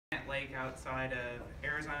lake outside of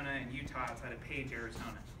Arizona and Utah, outside of Page,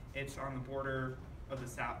 Arizona. It's on the border of the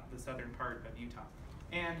southern part of Utah.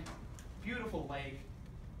 And beautiful lake.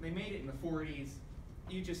 They made it in the 40s.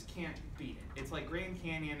 You just can't beat it. It's like Grand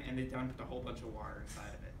Canyon, and they dumped a whole bunch of water inside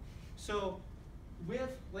of it. So with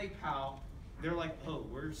Lake Powell, they're like, oh,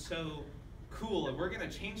 we're so cool, and we're gonna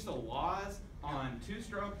change the laws on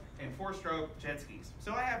 2-stroke and 4-stroke jet skis.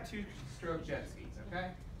 So I have 2-stroke jet skis,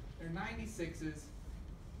 okay? They're 96s.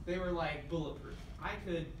 They were like bulletproof. I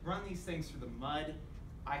could run these things through the mud.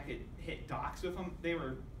 I could hit docks with them. They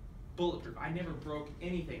were bulletproof. I never broke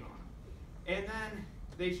anything on them. And then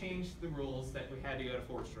they changed the rules that we had to go to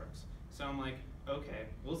 4 strokes. So I'm like, okay,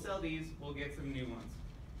 we'll sell these, we'll get some new ones.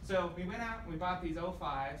 So we went out and we bought these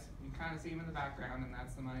 05s. You can kind of see them in the background, and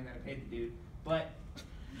that's the money that I paid the dude. But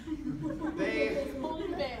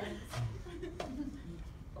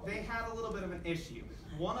they had a little bit of an issue.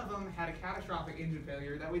 One of them had a catastrophic engine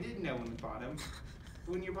failure that we didn't know when we bought them.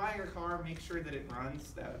 When you're buying your car, make sure that it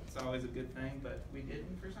runs. That's always a good thing, but we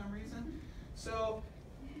didn't for some reason. So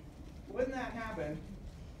when that happened,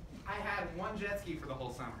 I had one jet ski for the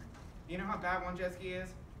whole summer. You know how bad one jet ski is?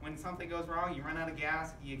 When something goes wrong, you run out of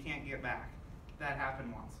gas, you can't get back. That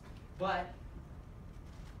happened once. But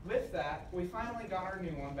with that, we finally got our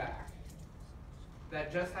new one back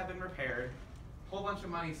that just had been repaired. A whole bunch of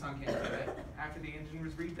money sunk into it after the engine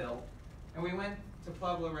was rebuilt. And we went to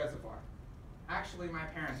Plebo Reservoir. Actually, my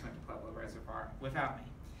parents went to Plebo Reservoir without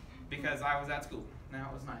me because I was at school. Now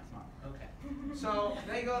it was nice, Mom. Okay. So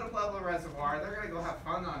they go to Plebo Reservoir. They're going to go have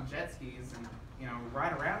fun on jet skis and, you know,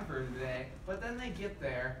 ride around for the day. But then they get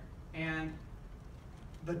there, and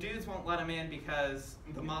the dudes won't let them in because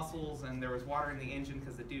the muscles, and there was water in the engine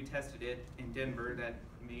because the dude tested it in Denver that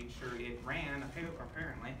made sure it ran,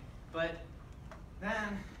 apparently. But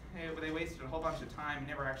then they wasted a whole bunch of time,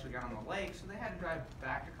 never actually got on the lake, so they had to drive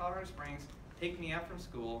back to Colorado Springs, pick me up from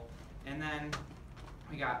school, and then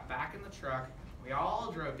we got back in the truck. We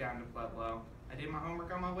all drove down to Plebo. I did my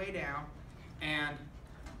homework on my way down, and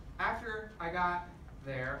after I got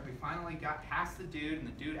there, we finally got past the dude, and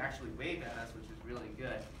the dude actually waved at us, which is really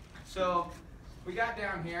good. So we got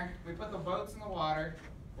down here, we put the boats in the water,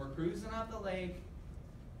 we're cruising up the lake,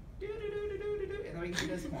 and then we get to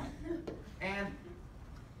this point. And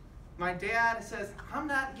my dad says, I'm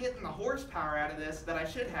not getting the horsepower out of this that I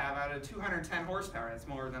should have out of 210 horsepower. That's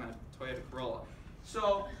more than a Toyota Corolla.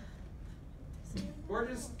 So we're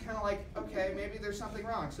just kind of like, okay, maybe there's something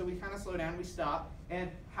wrong. So we kind of slow down, we stop, and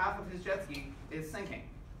half of his jet ski is sinking.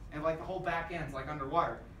 And like the whole back end's like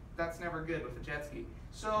underwater. That's never good with a jet ski.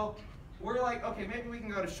 So we're like, okay, maybe we can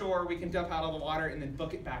go to shore, we can dump out all the water and then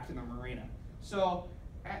book it back to the marina. So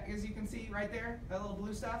as you can see right there, that little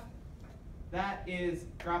blue stuff, that is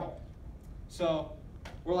gravel. So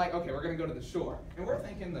we're like, okay, we're gonna go to the shore. And we're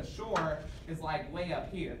thinking the shore is like way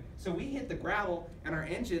up here. So we hit the gravel and our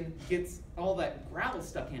engine gets all that gravel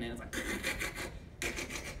stuck in it. It's like,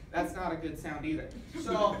 that's not a good sound either.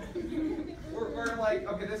 So we're like,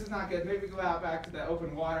 okay, this is not good. Maybe we go out back to the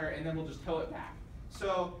open water and then we'll just tow it back.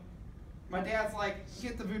 So my dad's like,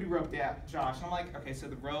 get the voodoo rope, Dad, Josh. And I'm like, okay, so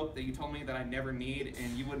the rope that you told me that I never need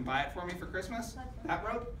and you wouldn't buy it for me for Christmas? That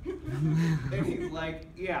rope? And he's like,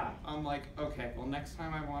 yeah. I'm like, okay, well next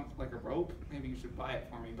time I want like a rope, maybe you should buy it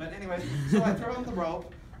for me. But anyways, so I throw him the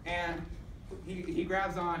rope and he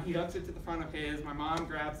grabs on, he hooks it to the front of his. My mom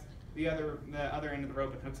grabs the other end of the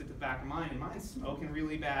rope and hooks it to the back of mine. And mine's smoking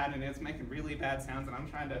really bad and it's making really bad sounds, and I'm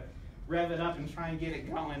trying to rev it up and try and get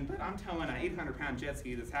it going, but I'm towing an 800-pound jet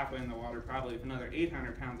ski that's halfway in the water, probably with another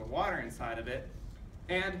 800 pounds of water inside of it.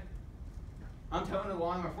 And I'm towing it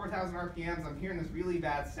along at 4,000 RPMs, I'm hearing this really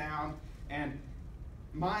bad sound, and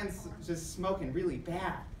mine's just smoking really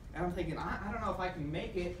bad. And I'm thinking, I don't know if I can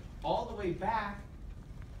make it all the way back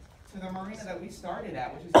to the marina that we started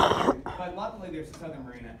at, which is here. But luckily there's this other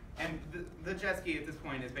marina. And the jet ski at this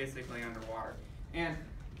point is basically underwater. And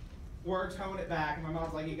we're towing it back, and my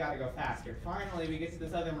mom's like, you gotta go faster. Finally, we get to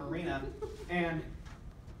this other marina, and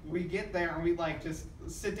we get there, and we like just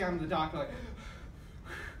sit down on the dock, like,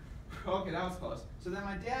 okay, that was close. So then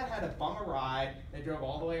my dad had a bum a ride. They drove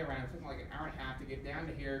all the way around. It took like an hour and a half to get down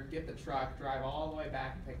to here, get the truck, drive all the way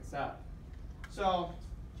back, and pick us up. So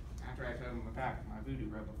after I towed him back with my voodoo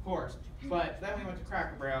rope, of course. But then we went to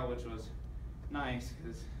Cracker Barrel, which was nice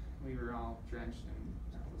because we were all drenched, and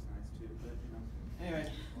that was nice too. But you know,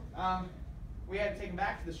 anyways. We had to take them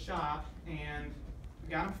back to the shop and we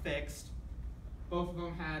got them fixed. Both of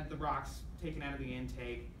them had the rocks taken out of the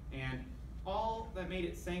intake, and all that made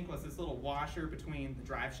it sink was this little washer between the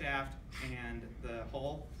drive shaft and the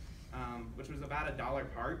hull, which was about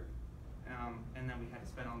 $1 part. And then we had to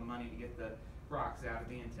spend all the money to get the rocks out of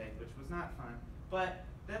the intake, which was not fun. But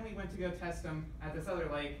then we went to go test them at this other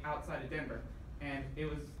lake outside of Denver. And it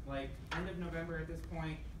was like end of November at this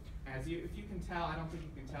point. If you can tell, I don't think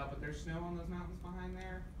you can tell, but there's snow on those mountains behind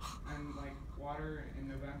there. And like water in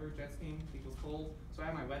November, jet skiing equals cold. So I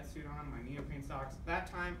had my wetsuit on, my neoprene socks. That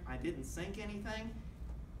time I didn't sink anything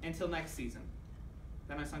until next season.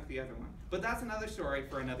 Then I sunk the other one. But that's another story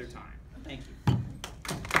for another time. Thank you.